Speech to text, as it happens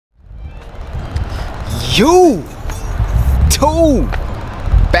you to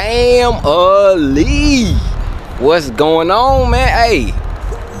Family. What's going on, man? Hey,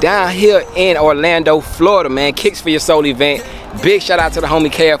 down here in Orlando, Florida, man. Kicks for Your Soul event. Big shout out to the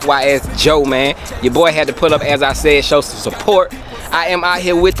homie KFYS Joe, man. Your boy had to pull up, as I said, show some support. I am out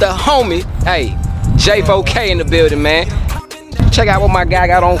here with the homie, hey, J4K in the building, man. Check out what my guy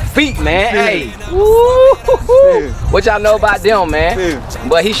got on feet, man. Hey, woo, what y'all know about them, man?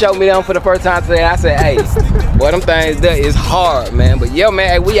 But he showed me them for the first time today, and I said, hey, boy, them things there is hard, man. But yeah, man,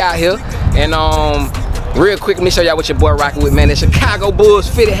 hey, we out here, and real quick, let me show y'all what your boy rocking with, man. The Chicago Bulls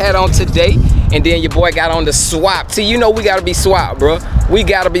fitted hat on today, and then your boy got on the swap tee. You know we gotta be swap, bro. We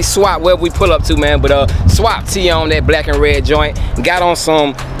gotta be swap wherever we pull up to, man. But swap tee on that black and red joint. Got on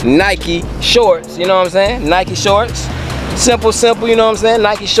some Nike shorts, you know what I'm saying? Nike shorts. Simple, you know what I'm saying?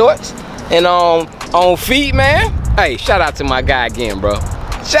 Nike shorts. And on feet, man. Hey, shout out to my guy again, bro.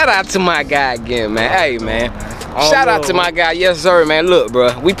 Shout out to my guy again, man. Hey, man. Shout out to my guy. Yes, sir, man. Look,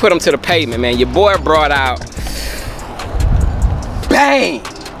 bro. We put him to the pavement, man. Your boy brought out. Bang!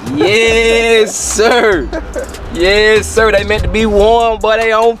 Yes, sir. Yes, sir. They meant to be warm, but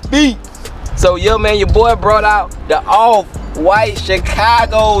they on feet. So, yeah, man, your boy brought out the off-white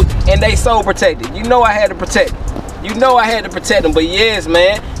Chicago's, and they so protected. You know I had to protect them. You know I had to protect them, but yes,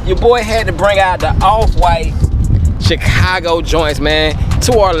 man, your boy had to bring out the off-white Chicago joints, man,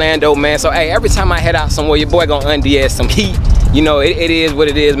 to Orlando, man. So, hey, every time I head out somewhere, your boy gonna unds some heat. You know, it is what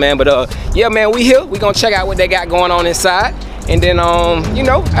it is, man. But, yeah, man, we here. We gonna check out what they got going on inside. And then, you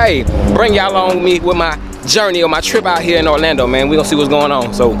know, hey, bring y'all along with me with my journey or my trip out here in Orlando, man. We gonna see what's going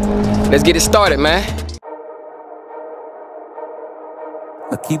on. So, let's get it started, man.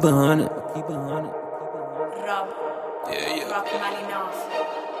 I keep 100. Yeah.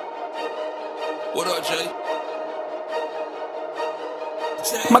 What up, Jay?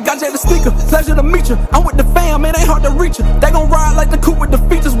 My guy Jay the Sneaker, pleasure to meet you. I'm with the fam, it ain't hard to reach you. They gon' ride like the coupe with the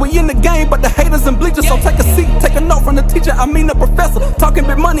features. We in the game, but the haters and bleachers. So take a seat, take a note from the teacher, I mean the professor. Talking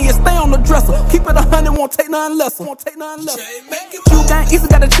big money and stay on the dresser. Keep it 100, won't take nothing less. You gang easy,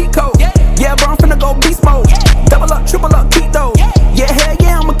 got a cheat code. Yeah, bro, I'm finna go beast mode. Double up, triple up, keep those. Yeah, hell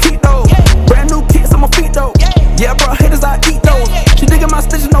yeah, I'ma keep those. Brand new kicks on my feet though. Yeah, bro, haters, I eat those. She digging my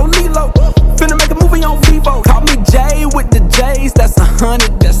stitches, no Lilo. Finna make a movie on Vivo. Call me Jay with the J's, that's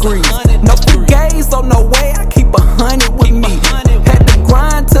 100 degrees. No fugazi, so no way, I keep 100 with me. Had to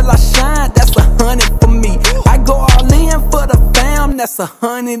grind till I shine, that's 100 for me. I go all in for the fam, that's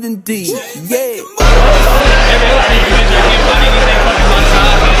 100 indeed. Yeah.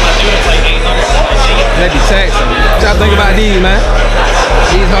 They be taxing. What y'all think about these, man?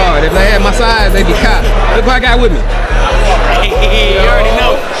 These hard. If they had my size, they be caught. Look what I got with me. You already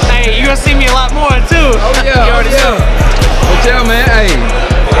know. Hey, you gonna see me a lot more too. Oh yeah, you already know. But yeah, man, hey,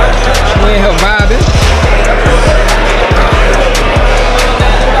 we in here vibing.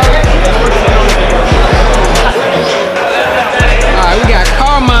 Alright, we got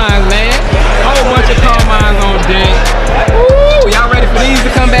Carmines, man. Whole bunch of Carmines on deck. Woo, y'all ready for these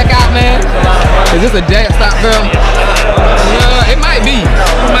to come back out, man? Is this a dead stop, girl? It might be.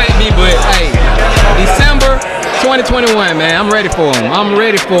 It might be, but hey, December 2021, man. I'm ready for them. I'm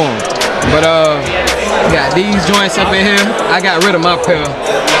ready for them. But got these joints up in here. I got rid of my pair,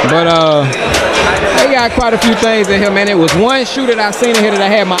 but they got quite a few things in here, man. It was one shoe that I seen in here that I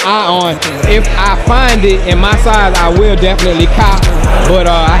had my eye on. If I find it in my size, I will definitely cop. But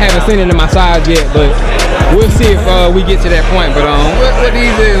I haven't seen it in my size yet. But we'll see if we get to that point. But what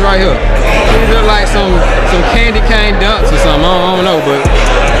these is right here? These look like some candy cane dunks or something. I don't know, but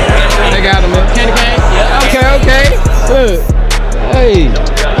they got them. Candy cane? Yeah. Okay. Look. Hey.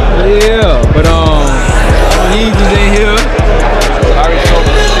 Yeah. But Yeezys in here.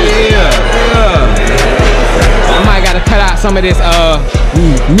 Yeah. I might gotta cut out some of this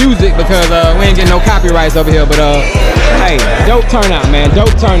music because we ain't getting no copyrights over here. But hey, dope turnout, man.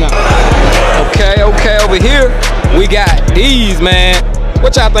 Dope turnout. Okay. Over here we got these, man.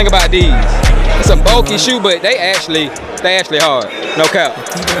 What y'all think about these? It's a bulky shoe, but they actually hard. No cap.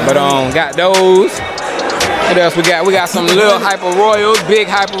 But got those. What else we got? We got some little Hyper Royals, big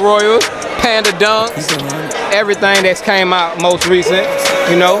Hyper Royals, Panda Dunks, everything that's came out most recent.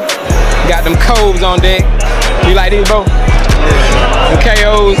 You know, got them Coves on deck. You like these, bro? The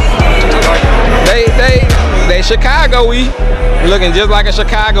KOs. They Chicago-y. Looking just like a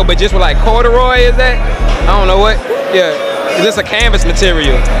Chicago, but just with like corduroy, is that? I don't know what. Yeah, it's just a canvas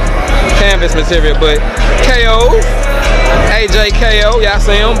material. But KOs. AJ KO, y'all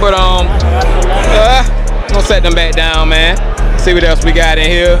see them, but gonna set them back down, man. See what else we got in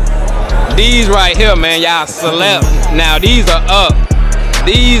here. These right here, man, y'all select. Now these are up.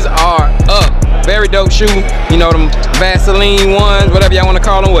 These are up. very dope shoe. You know, them Vaseline ones, whatever y'all want to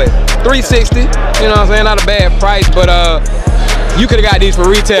call them. What? $360. You know what I'm saying? Not a bad price, but you could have got these for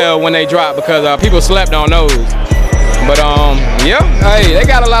retail when they dropped because people slept on those. But yeah, hey, they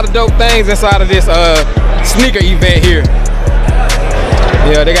got a lot of dope things inside of this sneaker event here.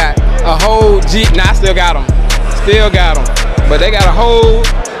 Yeah, they got a whole I still got them. Still got them. But they got a whole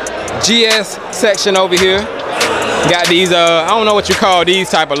GS section over here. Got these, I don't know what you call these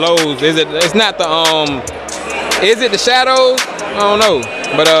type of lows. It's not the, is it the shadows? I don't know.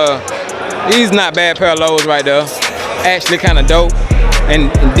 But these not bad pair of lows right there. Actually kind of dope.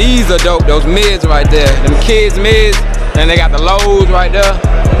 And these are dope, those mids right there. Them kids mids, and they got the lows right there.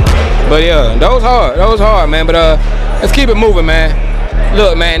 But yeah, those hard, man. But let's keep it moving, man.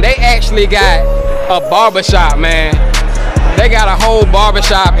 Look, man, they actually got a barbershop, man. They got a whole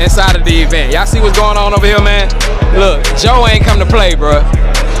barbershop inside of the event. Y'all see what's going on over here, man? Look, Joe ain't come to play, bro.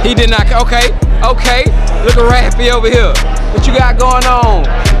 He did not, okay. Look at Raffy over here. What you got going on?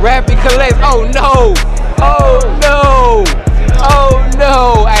 Raffy collects, oh no.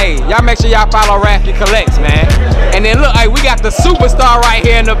 Hey, y'all make sure y'all follow Raffy Collects, man. And then look, hey, we got the superstar right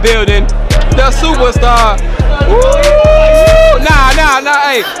here in the building. The superstar. Woo! Nah,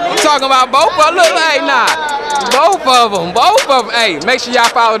 hey, I'm talking about both of them. Look, hey, nah. Both of them. Hey, make sure y'all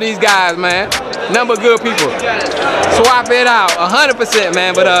follow these guys, man. Number good people. Swap it out, 100%,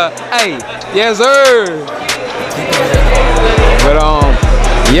 man. But hey, yes sir. But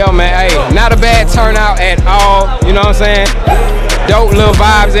yo, man, hey, not a bad turnout at all. You know what I'm saying? Dope little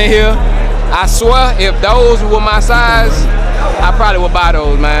vibes in here. I swear, if those were my size, I probably would buy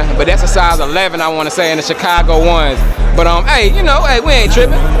those, man. But that's a size 11, I want to say, in the Chicago ones. But hey, you know, hey, we ain't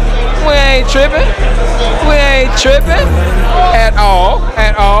tripping. We ain't tripping at all.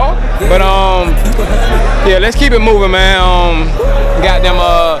 But yeah, let's keep it moving, man. Got them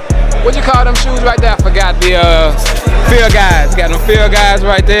what you call them shoes right there? I forgot the field guys. Got them field guys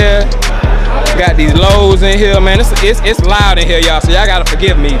right there. Got these lows in here, man. It's loud in here, y'all, so y'all gotta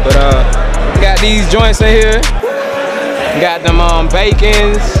forgive me. But got these joints in here. Got them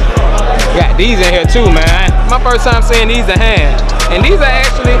bacons. Got these in here too, man. My first time seeing these in hand. And these are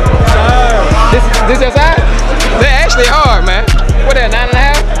actually this inside? They're actually hard, man. What that,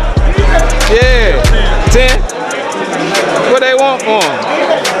 9.5? Yeah. 10? What they want for them?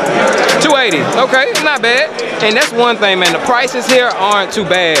 280. Okay, not bad. And that's one thing, man. The prices here aren't too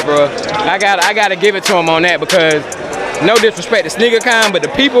bad, bro. I gotta give it to them on that because no disrespect to SneakerCon, but the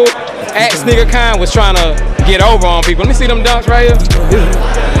people at SneakerCon was trying to get over on people. Let me see them dunks right here.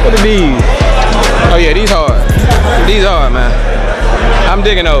 What are these? Oh yeah, these hard. These hard, man. I'm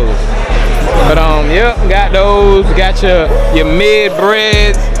digging those. But yep, got those. Got your mid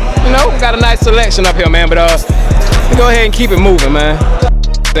breads. You know, got a nice selection up here, man. But go ahead and keep it moving, man.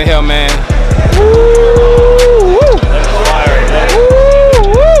 In here, man. Woo, woo.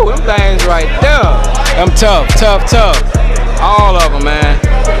 Woo, them things right there. Them tough. All of them, man.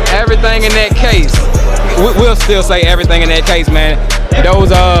 Everything in that case. We'll still say everything in that case, man.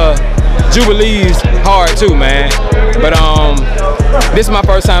 Those Jubilees hard too, man. But this is my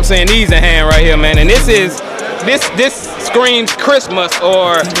first time seeing these in hand right here, man. And this screams Christmas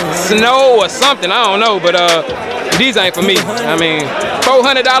or snow or something. I don't know, but these ain't for me. I mean,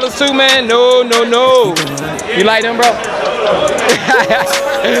 $400 too, man. No. You like them, bro?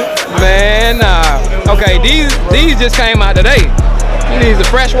 Man, nah. Okay, these just came out today. These are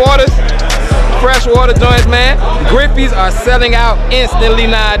freshwater joints, man. Grippies are selling out instantly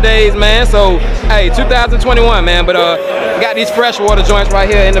nowadays, man. So, hey, 2021, man. But got these freshwater joints right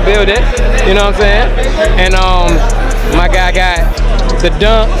here in the building. You know what I'm saying? And my guy got the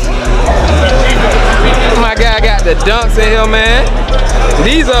dunks. My guy got the dunks in here, man.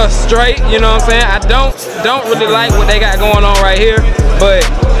 These are straight, you know what I'm saying? I don't really like what they got going on right here, but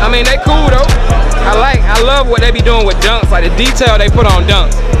I mean they cool though. I love what they be doing with dunks, like the detail they put on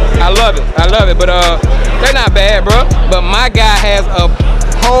dunks. I love it, but they're not bad, bro. But my guy has a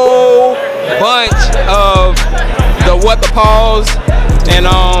whole bunch of the What the Paws and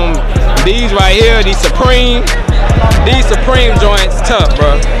these right here, these Supreme joints tough,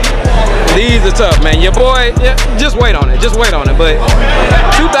 bro. These are tough, man. Your boy, yeah, just wait on it. But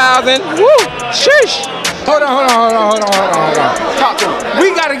 2000, woo, sheesh. Hold on. Talk to him.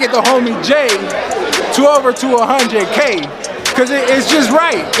 We gotta get the homie Jay to over to 100K. Cause it's just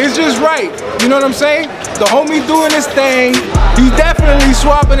right. You know what I'm saying? The homie doing his thing. He's definitely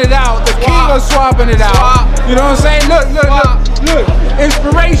swapping it out. The king of swapping it out. You know what I'm saying? Look.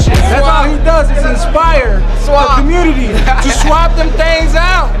 Inspiration. That's all he does is inspire the community to swap them things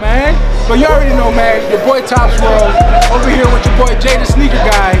out, man. But you already know, man. Your boy Tops World over here with your boy Jay the Sneaker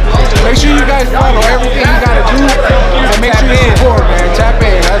Guy. Make sure you guys follow everything you gotta do, and make sure you support, man. Tap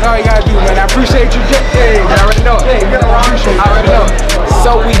in. That's all you gotta do, man. I appreciate you, Jay. I already know it. I already know it.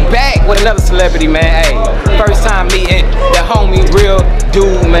 So we back with another celebrity, man. Hey, first time meeting the homie, real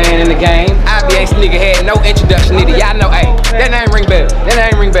dude, man, in the game. JayTheSneaker had no introduction needed. Y'all know, hey, that name ring bells. That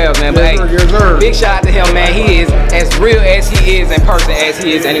name ring bells, man. But hey, big shout out to him, man. He is as real as he is in person as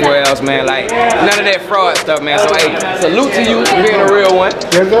he is anywhere else, man. Like, none of that fraud stuff, man. So hey, salute to you for being a real one.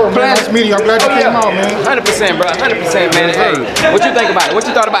 Yes, sir, man. Nice meeting you. I'm glad you came out, man. 100%, bro. 100%, man. Hey, what you think about it? What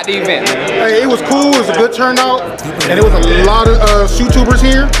you thought about the event, man? Hey, it was cool. It was a good turnout, and it was a lot of YouTubers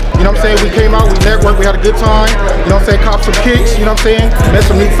here. You know what I'm saying? We came out, we networked, we had a good time. You know what I'm saying? Copped some kicks. You know what I'm saying? Met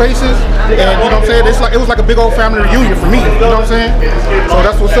some new faces, and you know what I'm saying? It was like a big old family reunion for me. You know what I'm saying? So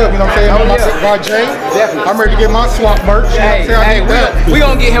that's what's up. You know what I'm saying? I'm with my guy Jay. Definitely. I'm ready to get my swap merch. You know what I'm saying? We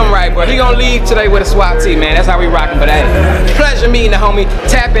gonna get him right, bro. He gonna leave today with a swap tee, man. That's how we rockin'. But hey, pleasure meeting the homie.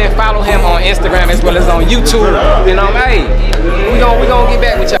 Tap in, follow him on Instagram as well as on YouTube. You know, hey, we gonna get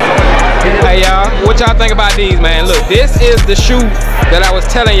back with y'all. Hey y'all, what y'all think about these, man? Look, this is the shoe that I was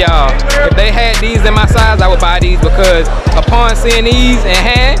telling y'all. If they had these in my size, I would buy these, because upon seeing these in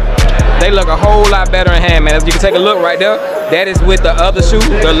hand, they look a whole lot better in hand, man. As you can take a look right there, that is with the other shoe,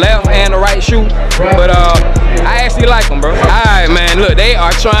 the left and the right shoe. But I actually like them, bro. Alright, man, look, they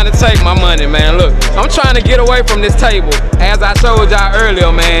are trying to take my money, man. Look, I'm trying to get away from this table. As I showed y'all earlier,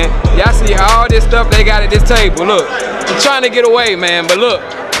 man, y'all see all this stuff they got at this table. Look, I'm trying to get away, man, but look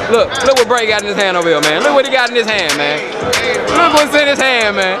what Bray got in his hand over here, man. Look what he got in his hand, man. Look what's in his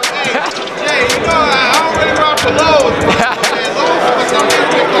hand, man. Hey, you know, I don't really rock the lows, man.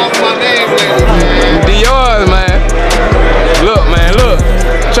 My name, man. Dior's, man. Look, man, look.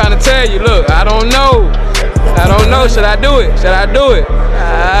 I'm trying to tell you, look, I don't know. Should I do it? Should I do it?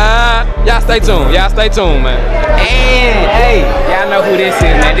 Y'all stay tuned. Y'all stay tuned, man. And, hey, y'all know who this is,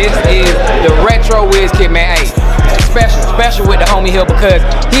 man. This is the Retro Wiz Kid, man. Hey, special with the homie here, because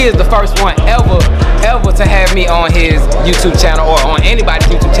he is the first one ever to have me on his YouTube channel, or on anybody's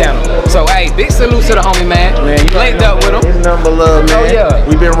YouTube channel. So hey, big salute to the homie, man. You linked up with him. It's nothing but love, man. Oh, yeah.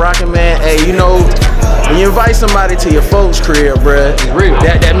 We've been rocking, man. Hey, you know, when you invite somebody to your folks' crib, bruh,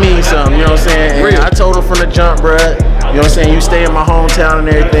 that means something, you know what I'm saying? And I told him from the jump, bruh, you know what I'm saying? You stay in my hometown and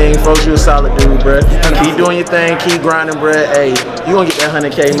everything, folks, you a solid dude, bruh. Keep doing your thing, keep grinding, bruh. Hey, you gonna get that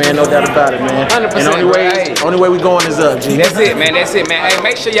 100K, man, no doubt about it, man. 100%. And the only way we going is up, G. That's it, man. That's it, man. Hey,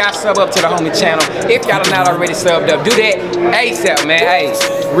 make sure y'all sub up to the homie channel. If y'all are not already subbed up, do that ASAP, man. Hey,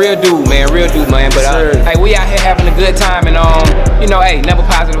 real dude, man. But hey, we out here having a good time, and you know, hey, never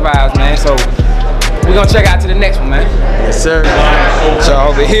positive vibes, man. So we're gonna check out to the next one, man. Yes, sir. So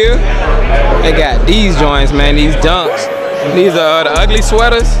over here, they got these joints, man. These dunks. These are the ugly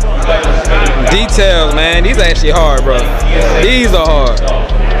sweaters. Details, man. These are actually hard, bro. These are hard.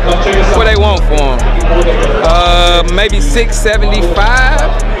 What they want for them? Maybe $675.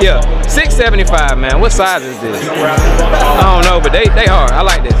 Yeah, $675, man. What size is this? I don't know, but they hard. I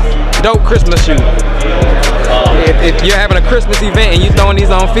like this. Dope Christmas shoe. If you're having a Christmas event and you throwing these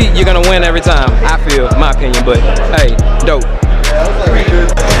on feet, you're gonna win every time. I feel, in my opinion, but hey, dope.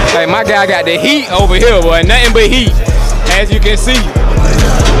 Hey, my guy got the heat over here, boy. Nothing but heat, as you can see.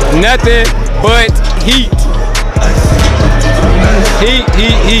 Nothing but heat.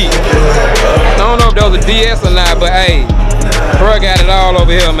 Heat. I don't know if that was a DS or not, but hey, bro got it all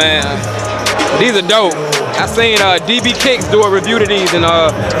over here, man. These are dope. I seen DB Kicks do a review to these, and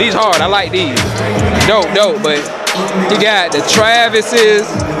these hard. I like these. Dope, but you got the Travises.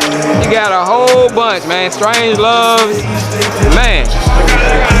 You got a whole bunch, man. Strange Loves, man.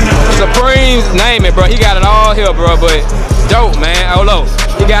 Supremes, name it, bro. He got it all here, bro. But dope, man. Oh, look.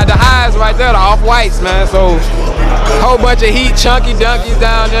 You got the highs right there, the off-whites, man. So whole bunch of heat, chunky dunkies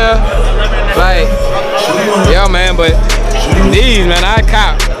down there. Like, yeah, man. But these, man, I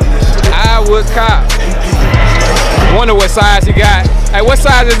would cop. Wonder what size you got. Hey, what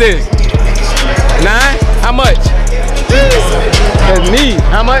size is this? 9? How much? That's me.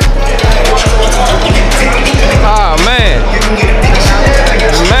 How much? Oh, man.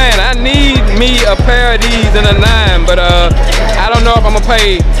 Man, I need me a pair of these in a 9, but I don't know if I'm gonna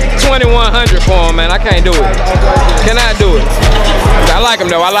pay $2,100 for them, man. I can't do it. Cannot do it. I like them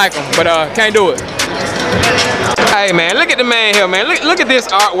though. I like them, but can't do it. Hey, man, look at the man here, man. Look at this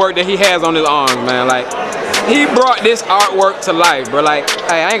artwork that he has on his arms, man. Like, he brought this artwork to life, bro. Like,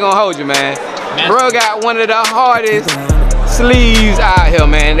 hey, I ain't gonna hold you, man. Bro got one of the hardest sleeves out here,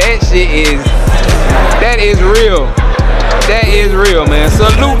 man. That is real. That is real, man.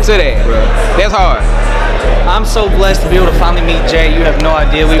 Salute to that, bro. That's hard. I'm so blessed to be able to finally meet Jay. You have no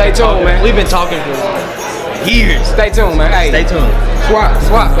idea. Stay tuned, man. We've been talking for years. Stay tuned, man. Hey, stay tuned.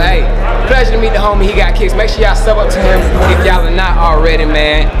 Swap, hey. Pleasure to meet the homie. He got kicks. Make sure y'all sub up to him if y'all are not already,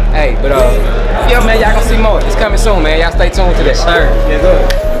 man. Hey, but yeah, man, y'all gonna see more. It's coming soon, man. Y'all stay tuned to that. Sir. Yeah, good.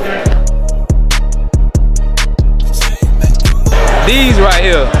 These right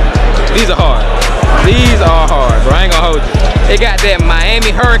here, these are hard. These are hard, bro. I ain't gonna hold you. They got that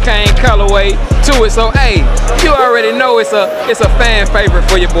Miami Hurricane colorway to it, so hey, you already know it's a fan favorite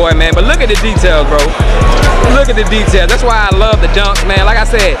for your boy, man. But look at the details, bro. Look at the details. That's why I love the dunks, man. Like I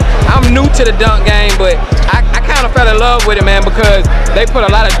said, I'm new to the dunk game, but I kind of fell in love with it, man, because they put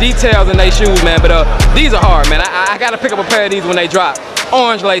a lot of details in their shoes, man. But these are hard, man. I gotta pick up a pair of these when they drop.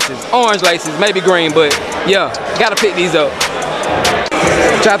 Orange laces, maybe green, but yeah, gotta pick these up.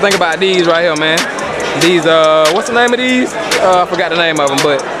 Try to think about these right here, man. These, what's the name of these? I forgot the name of them,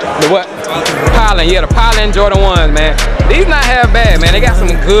 but the what? Pollen, yeah, the Pollen Jordan 1s, man. These not half bad, man. They got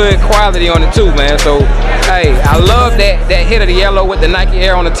some good quality on it too, man. So, hey, I love that hit of the yellow with the Nike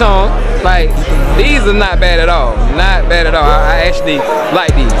Air on the tongue. Like, these are not bad at all. Not bad at all. I actually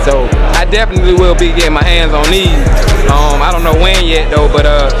like these. So, I definitely will be getting my hands on these. I don't know when yet, though, but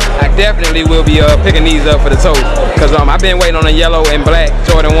I definitely will be picking these up for the toe. Because I've been waiting on a yellow and black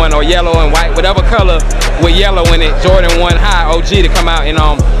Jordan 1 or yellow and white, whatever color with yellow in it, Jordan 1 High OG to come out, and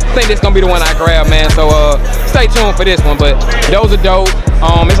I think this gonna be the one I grab, man. So stay tuned for this one. But those are dope.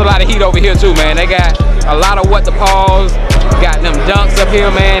 There's a lot of heat over here too, man. They got a lot of what the paws, got them dunks up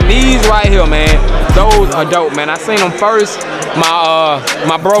here, man. These right here, man, those are dope, man. I seen them first.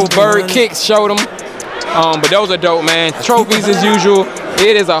 My bro Bird Kicks showed them. But those are dope, man. Trophies as usual.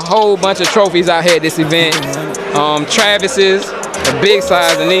 It is a whole bunch of trophies out here at this event. Travis's, a big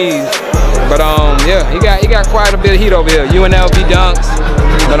size in these. But yeah, he got quite a bit of heat over here. UNLV dunks.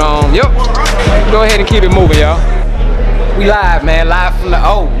 But yep. Go ahead and keep it moving, y'all. We live, man. Live from the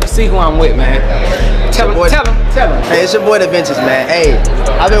let's see who I'm with, man. Tell him. Hey, it's your boy The Ventures, man. Hey,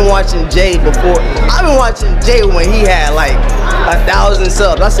 I've been watching Jay before. I've been watching Jay when he had like 1,000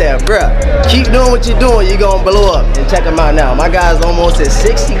 subs. I said, bruh, keep doing what you're doing, you're gonna blow up. And check him out now. My guy's almost at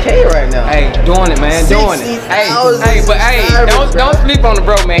 60K right now. Hey, doing it, man. Doing it. Hey, but don't sleep on the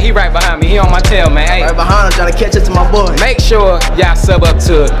bro, man. He right behind me. He on my tail, man. Hey, right behind him, trying to catch up to my boy. Make sure y'all sub up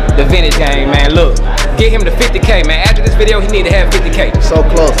to the Vintage Game, man. Look, get him to 50K, man. After this video, he need to have 50K. So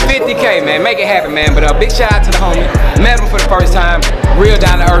close. 50K, man. Make it happen, man. But big shout out to the homie. Met him for the first time. Real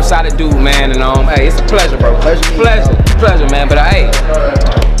down to earth side of dude, man. And hey, it's a pleasure, bro. Pleasure, man. But hey,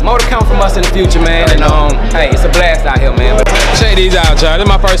 more to come from us in the future, man. And hey, it's a blast out here, man. But check these out, y'all. This is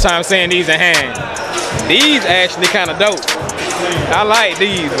my first time seeing these in hand. These actually kind of dope. I like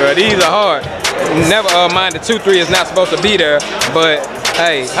these, bro. These are hard. Never mind the 2-3 is not supposed to be there. But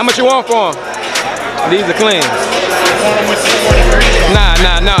hey, how much you want for them? These are clean. Nah,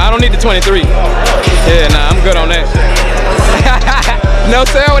 I don't need the 23. Yeah, nah, I'm good on that. No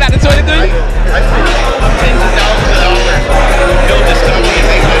sale without the 23?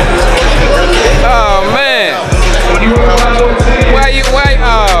 Oh man. Why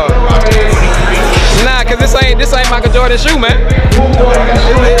nah, cause this ain't Michael Jordan shoe, man.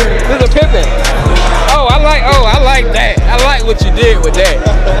 This is a Pippin. Oh, I like that. I like what you did with that.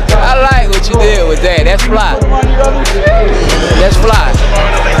 That's fly. That's fly.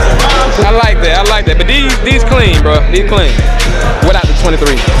 I like that. But these clean, bro. These clean. Without the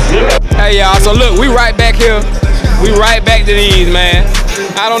 23. Hey y'all, so look, we right back here. We right back to these, man.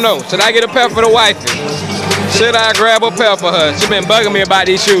 I don't know. Should I get a pair for the wifey? Should I grab a pair for her? She been bugging me about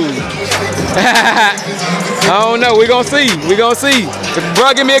these shoes. I don't know. We gonna see.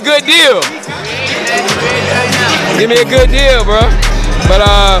 Bro, give me a good deal. Give me a good deal, bro. But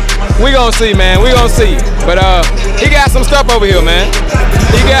we gonna see, man. We gonna see. But he got some stuff over here, man.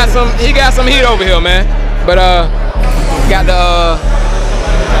 He got some heat over here, man. But got the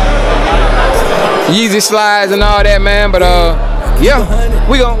Yeezy slides and all that, man. But yeah,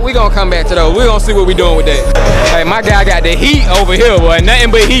 we gonna come back to those. We gonna see what we doing with that. Hey, my guy got the heat over here, boy.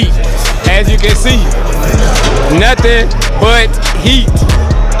 Nothing but heat, as you can see. Nothing but heat.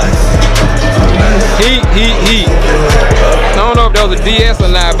 Heat. I don't know if those are DS or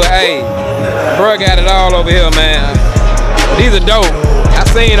not, but hey, bro got it all over here, man. These are dope. I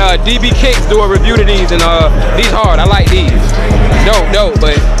seen DB Kicks do a review to these, and these hard. I like these. Dope.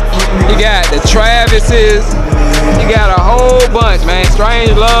 But you got the Travis's. You got a whole bunch, man.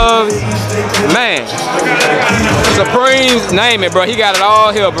 Strange Loves, man. Supremes, name it, bro. He got it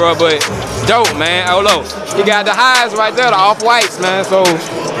all here, bro. But dope, man. Oh, look. He got the highs right there, the off-whites, man. So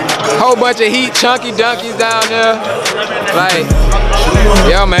whole bunch of heat, chunky dunkies down there. Like,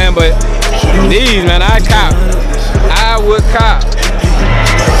 yeah, man. But these, man, I would cop.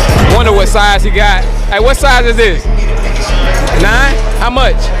 Wonder what size he got. Hey, what size is this? 9? How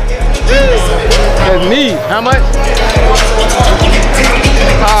much? That's neat. How much?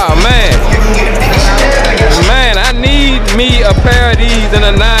 Oh man. Man, I need me a pair of these in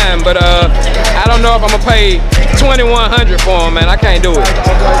a 9, but I don't know if I'm gonna pay $2,100 for them, man. I can't do it.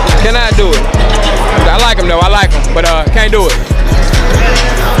 Cannot do it. I like them though. I like them, but can't do it.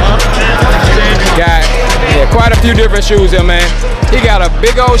 Got quite a few different shoes here, man. He got a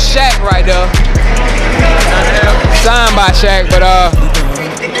big old Shaq right there. Signed by Shaq, but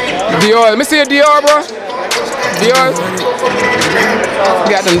Dior. Let me see a Dior, bro. Dior.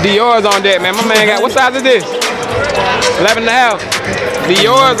 Got them Dior's on deck, man. My man got, what size is this? 11.5.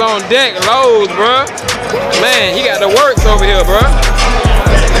 Dior's on deck, loads, bro. Man, he got the works over here, bro.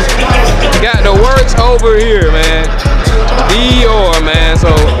 Got the works over here, man. Dior, man. So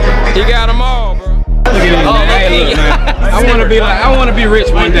he got them all, bro. Look at this, man. Hey, look, man. I wanna be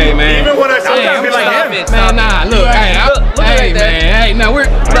rich one day, man. Even when I say I'm like him. Man, nah, look, hey, man, hey, now we're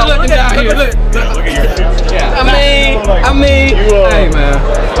looking down here. Look at your I mean, hey, man.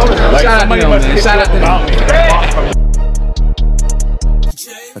 Shout out to them, man. Shout out to them.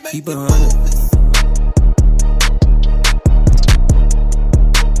 I keep it 100.